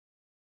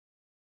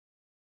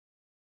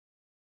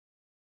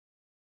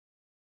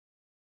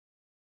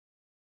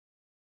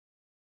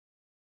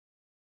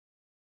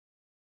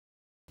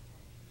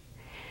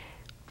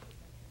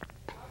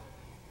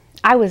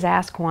I was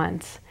asked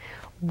once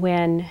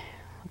when,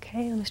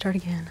 okay, let me start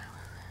again.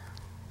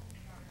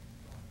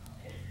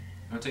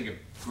 Now take a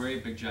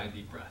great big giant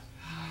deep breath.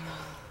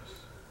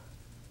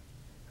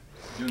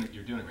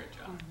 You're doing a great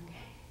job.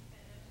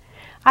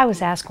 I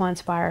was asked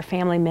once by our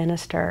family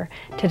minister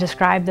to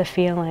describe the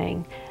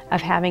feeling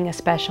of having a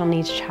special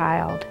needs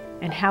child,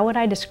 and how would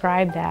I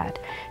describe that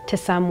to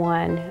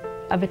someone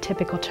of a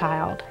typical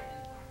child.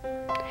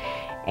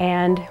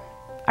 And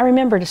I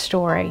remembered a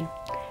story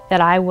that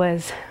I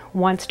was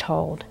once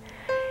told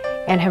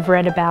and have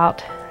read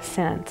about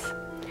since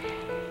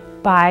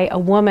by a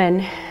woman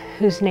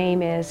whose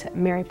name is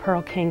Mary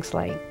Pearl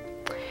Kingsley.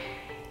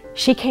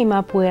 She came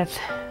up with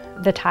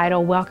the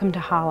title, Welcome to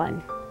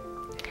Holland.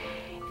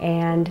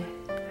 And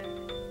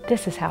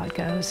this is how it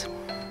goes.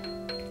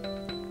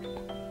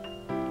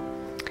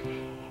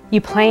 You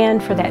plan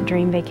for that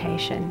dream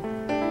vacation,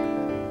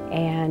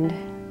 and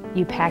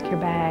you pack your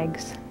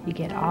bags, you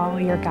get all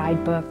your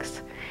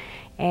guidebooks,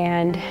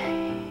 and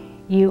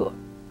you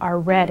are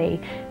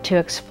ready to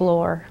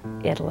explore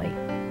Italy.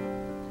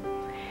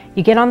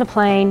 You get on the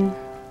plane,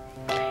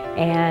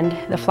 and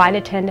the flight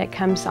attendant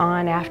comes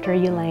on after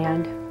you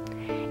land,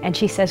 and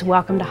she says,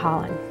 welcome to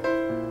Holland.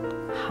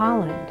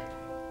 Holland?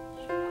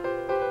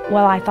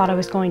 Well, I thought I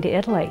was going to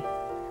Italy.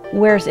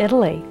 Where's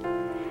Italy?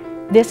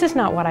 This is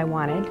not what I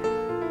wanted.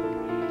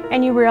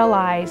 And you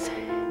realize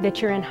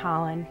that you're in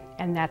Holland,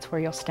 and that's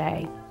where you'll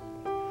stay.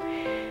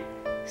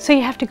 So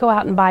you have to go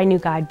out and buy new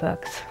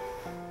guidebooks,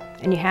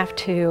 and you have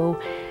to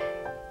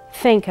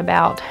think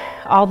about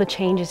all the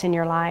changes in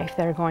your life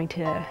that are going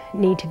to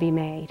need to be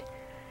made.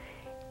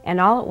 And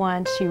all at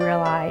once you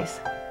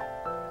realize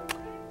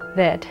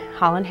that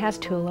Holland has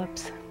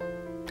tulips.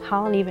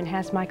 Holland even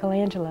has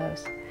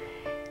Michelangelos.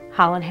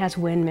 Holland has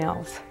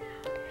windmills.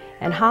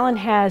 And Holland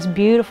has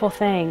beautiful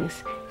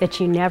things that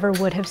you never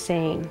would have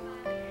seen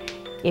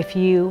if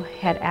you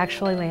had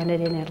actually landed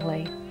in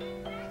Italy.